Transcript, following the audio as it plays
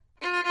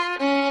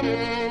Welcome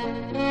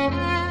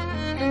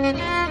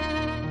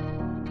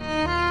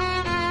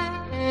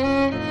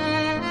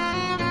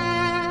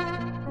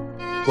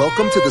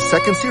to the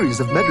second series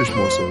of Medrash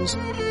Morsels,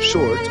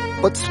 short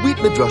but sweet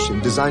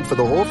midrashim designed for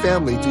the whole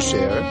family to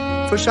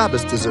share for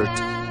Shabbos dessert.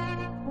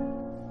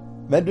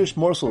 Medrash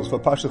Morsels for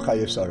Parshat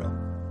Chayei Sarah.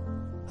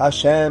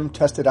 Hashem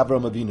tested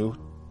Avraham Avinu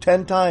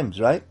 10 times,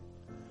 right?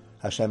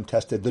 Hashem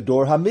tested the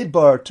Dor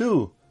Hamidbar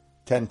too,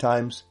 10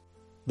 times.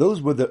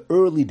 Those were the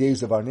early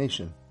days of our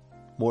nation.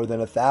 More than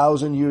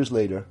 1,000 years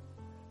later,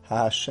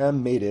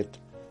 Hashem made it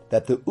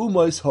that the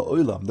Umos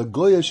Ha'olam, the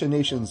Goyish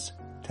nations,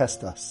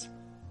 test us.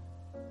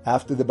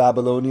 After the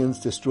Babylonians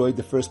destroyed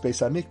the first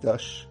Beis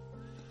HaMikdash,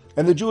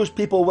 and the Jewish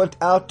people went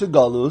out to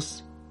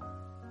Galus,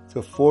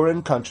 to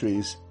foreign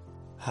countries,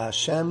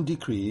 Hashem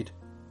decreed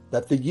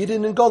that the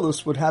Yidden in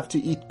Galus would have to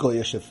eat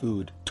Goyish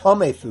food,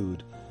 Tomei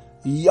food,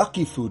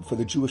 yucky food for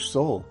the Jewish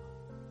soul.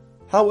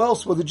 How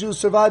else will the Jews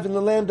survive in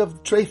the land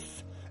of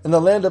Treif, in the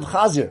land of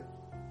Chazir?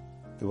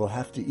 They will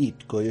have to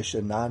eat Goyish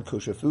and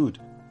non-kosher food.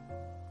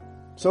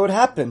 So it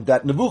happened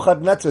that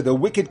Nebuchadnezzar, the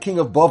wicked king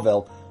of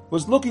Bavel,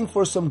 was looking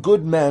for some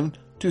good men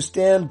to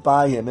stand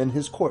by him in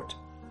his court.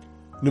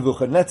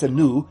 Nebuchadnezzar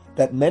knew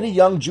that many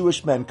young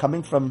Jewish men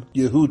coming from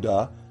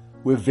Yehuda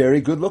were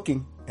very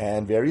good-looking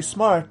and very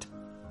smart.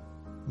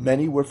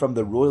 Many were from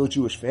the royal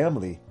Jewish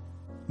family.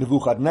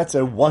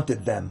 Nebuchadnezzar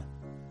wanted them.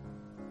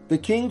 The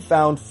king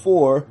found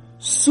 4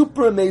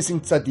 super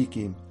amazing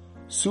tzaddikim,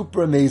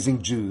 super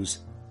amazing Jews,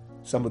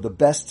 some of the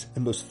best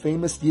and most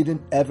famous Yidden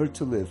ever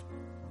to live.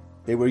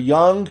 They were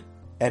young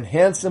and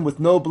handsome with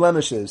no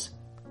blemishes.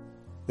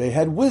 They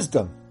had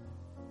wisdom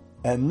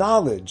and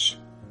knowledge,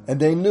 and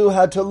they knew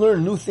how to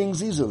learn new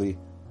things easily.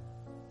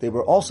 They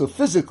were also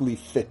physically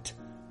fit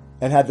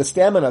and had the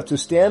stamina to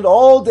stand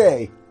all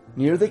day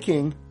near the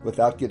king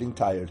without getting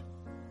tired.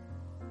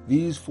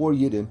 These 4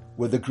 Yidden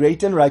were the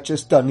great and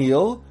righteous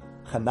Daniel,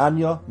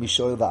 Hananiah,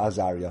 Mishael, and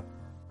Azariah.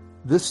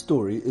 This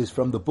story is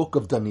from the book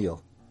of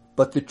Daniel,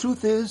 but the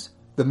truth is,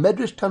 the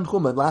Medrash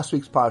Tanchuma in last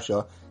week's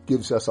Parsha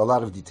gives us a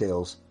lot of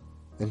details.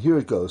 And here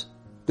it goes.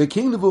 The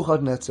king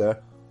Nebuchadnezzar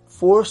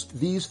forced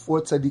these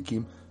 4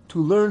 tzaddikim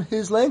to learn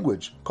his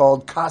language,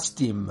 called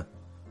Kastim.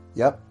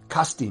 Yep,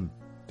 Kastim.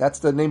 That's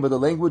the name of the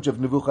language of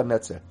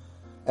Nebuchadnezzar.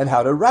 And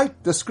how to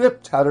write the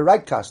script, how to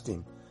write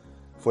Kastim.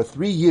 For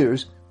 3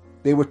 years,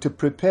 they were to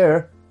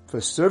prepare for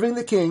serving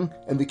the king,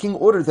 and the king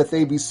ordered that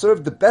they be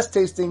served the best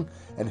tasting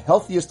and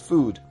healthiest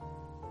food.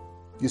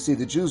 You see,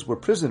 the Jews were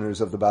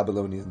prisoners of the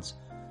Babylonians,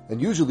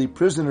 and usually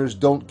prisoners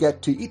don't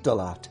get to eat a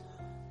lot.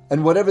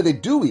 And whatever they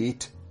do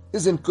eat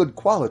isn't good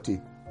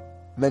quality.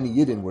 Many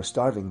Yidden were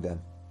starving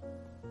then.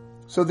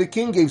 So the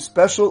king gave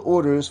special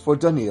orders for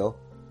Daniel,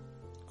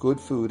 good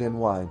food and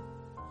wine.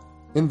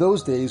 In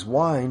those days,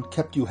 wine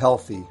kept you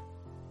healthy.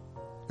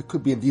 It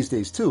could be in these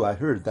days too. I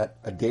heard that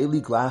a daily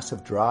glass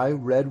of dry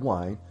red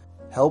wine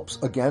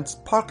helps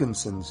against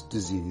Parkinson's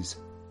disease.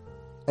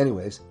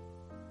 Anyways,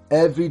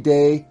 every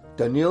day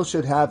Daniel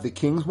should have the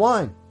king's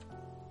wine.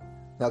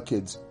 Now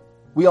kids,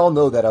 we all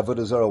know that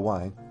Avodah Zarah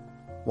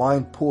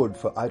wine poured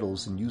for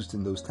idols and used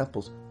in those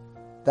temples,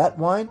 that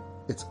wine,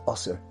 it's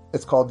Aser.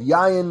 It's called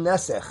Yayin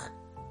Nesech.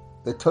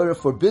 The Torah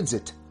forbids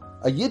it.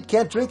 A Yid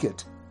can't drink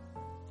it.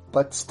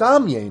 But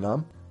Stam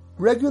Yainam,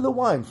 regular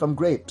wine from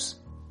grapes.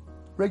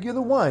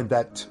 Regular wine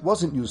that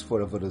wasn't used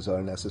for Avodah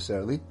Zarah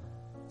necessarily.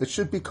 It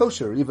should be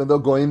kosher even though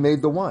Goyim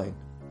made the wine.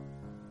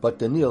 But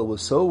Daniel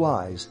was so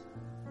wise,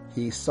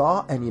 he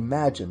saw and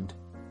imagined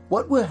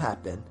what would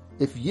happen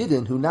if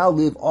Yidden who now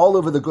live all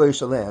over the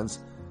Goyish lands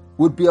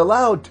would be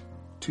allowed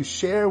to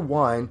share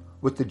wine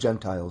with the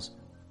Gentiles.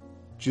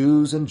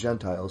 Jews and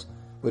Gentiles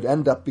would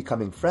end up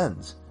becoming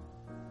friends,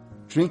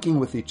 drinking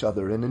with each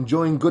other and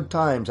enjoying good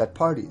times at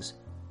parties.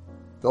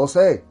 They'll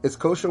say, it's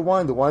kosher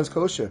wine, the wine's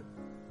kosher.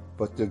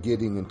 But they're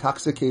getting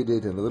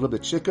intoxicated and a little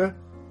bit shicker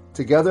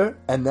together,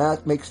 and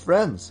that makes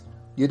friends.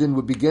 Yidden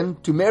would begin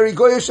to marry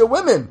Goyish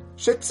women,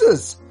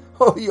 shitzes.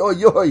 Oy,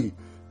 oy, oy.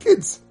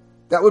 Kids,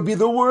 that would be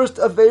the worst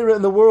Aveira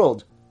in the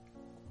world.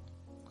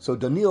 So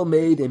Daniel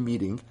made a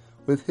meeting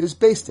with his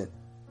Beis Din.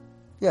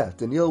 Yeah,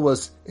 Daniel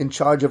was in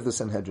charge of the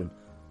Sanhedrin.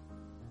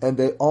 And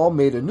they all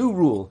made a new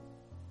rule.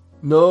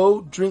 No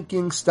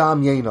drinking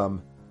Stam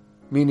Yainam,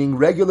 meaning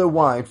regular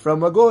wine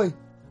from a Goy,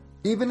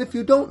 even if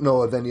you don't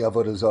know of any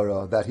Avodah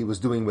Zarah that he was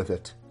doing with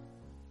it.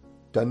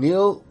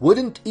 Daniel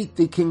wouldn't eat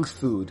the king's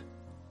food.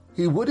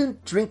 He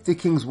wouldn't drink the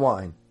king's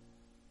wine.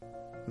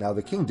 Now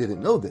the king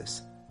didn't know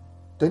this.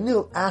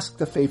 Daniel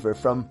asked a favor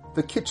from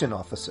the kitchen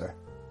officer.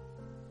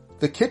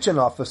 The kitchen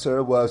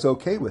officer was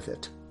okay with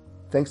it.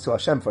 Thanks to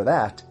Hashem for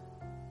that.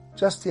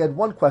 Just he had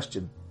one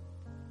question.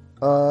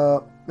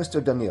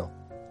 Mr. Daniel,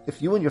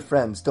 if you and your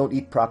friends don't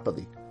eat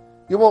properly,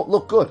 you won't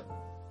look good.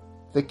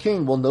 The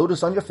king will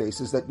notice on your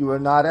faces that you are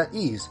not at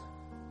ease.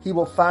 He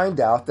will find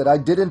out that I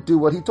didn't do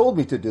what he told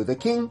me to do. The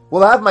king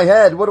will have my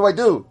head. What do I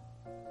do?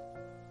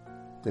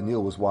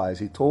 Daniel was wise.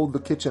 He told the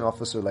kitchen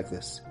officer like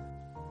this.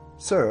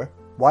 Sir,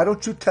 why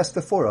don't you test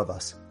the 4 of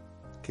us?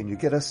 Can you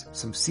get us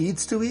some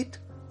seeds to eat?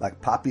 Like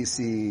poppy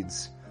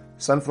seeds,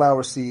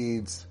 sunflower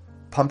seeds,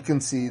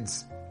 pumpkin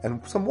seeds,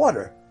 and some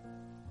water.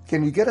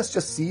 Can you get us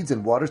just seeds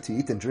and water to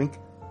eat and drink?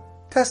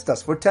 Test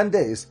us for 10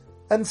 days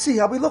and see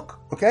how we look,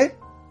 okay?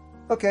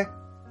 Okay.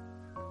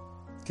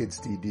 Kids,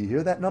 do you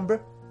hear that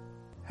number?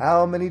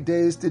 How many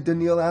days did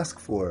Daniel ask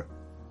for?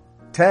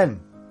 10.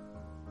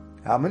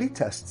 How many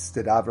tests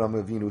did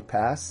Avram Avinu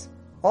pass?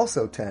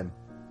 Also 10.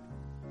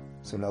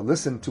 So now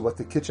listen to what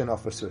the kitchen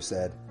officer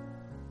said.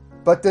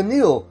 But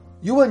Daniel,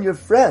 you and your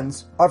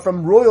friends are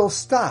from royal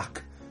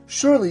stock.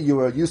 Surely you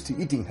are used to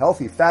eating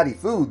healthy, fatty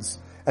foods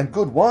and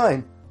good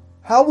wine.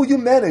 How will you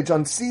manage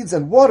on seeds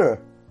and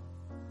water?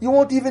 You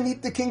won't even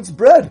eat the king's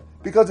bread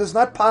because it's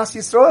not Pas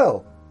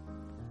Yisrael.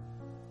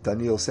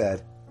 Daniel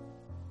said,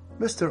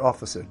 Mr.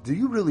 Officer, do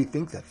you really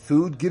think that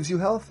food gives you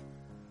health?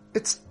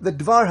 It's the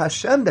Dvar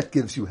Hashem that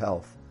gives you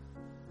health.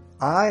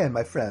 I and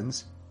my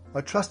friends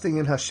are trusting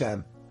in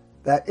Hashem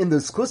that in the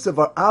zchus of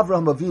our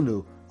Avraham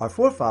Avinu, our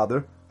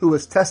forefather, who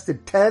was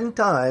tested 10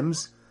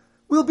 times,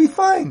 we'll be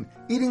fine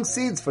eating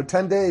seeds for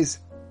 10 days.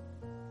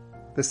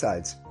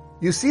 Besides,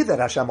 you see that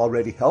Hashem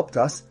already helped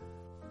us.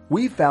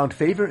 We found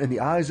favor in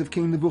the eyes of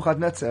King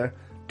Nebuchadnezzar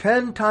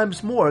 10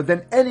 times more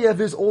than any of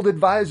his old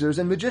advisors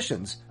and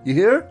magicians. You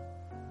hear?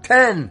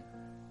 10.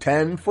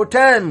 10 for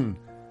 10.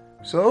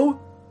 So,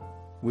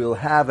 we'll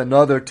have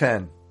another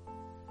 10.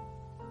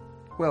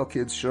 Well,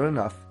 kids, sure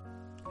enough,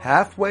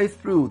 halfway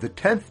through the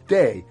 10th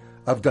day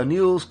of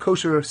Daniel's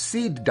kosher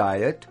seed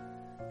diet,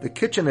 the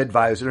kitchen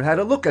advisor had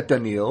a look at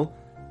Daniel,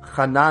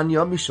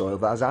 Hananiah, Mishael,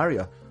 and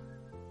Azariah.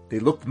 They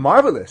looked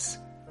marvelous,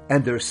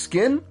 and their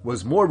skin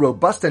was more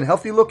robust and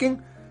healthy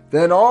looking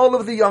than all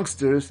of the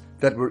youngsters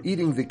that were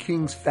eating the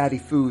king's fatty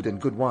food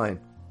and good wine.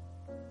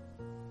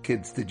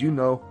 Kids, did you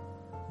know,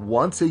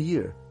 once a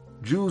year,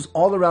 Jews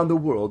all around the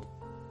world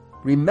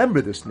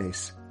remember this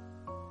nes.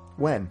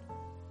 When?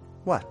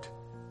 What?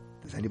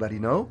 Does anybody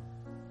know?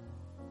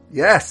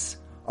 Yes,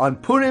 on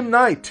Purim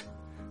night,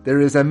 there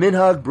is a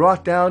minhag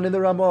brought down in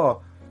the Ramah,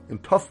 in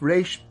Tov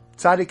Reish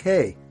Tzadik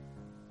Hey.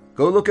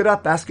 Go look it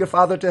up, ask your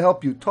father to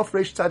help you. Tov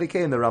Reish Tzadik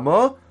Hey in the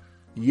Ramah,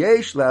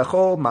 Yesh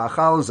le'achol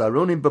ma'achal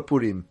zaronim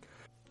b'Purim.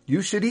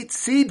 You should eat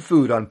seed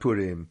food on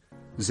Purim.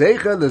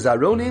 Zecher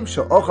le'zaronim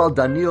she'ochal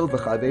Daniel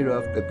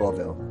v'chaveirav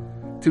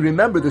beBovel. To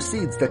remember the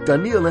seeds that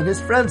Daniel and his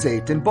friends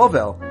ate in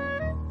Bovel.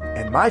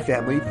 And my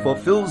family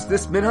fulfills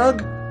this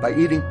minhag by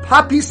eating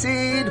poppy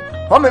seed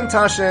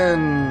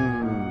Hamantaschen.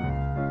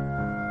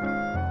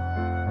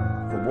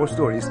 For more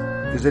stories,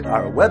 visit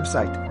our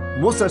website,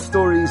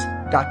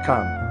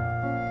 musarstories.com.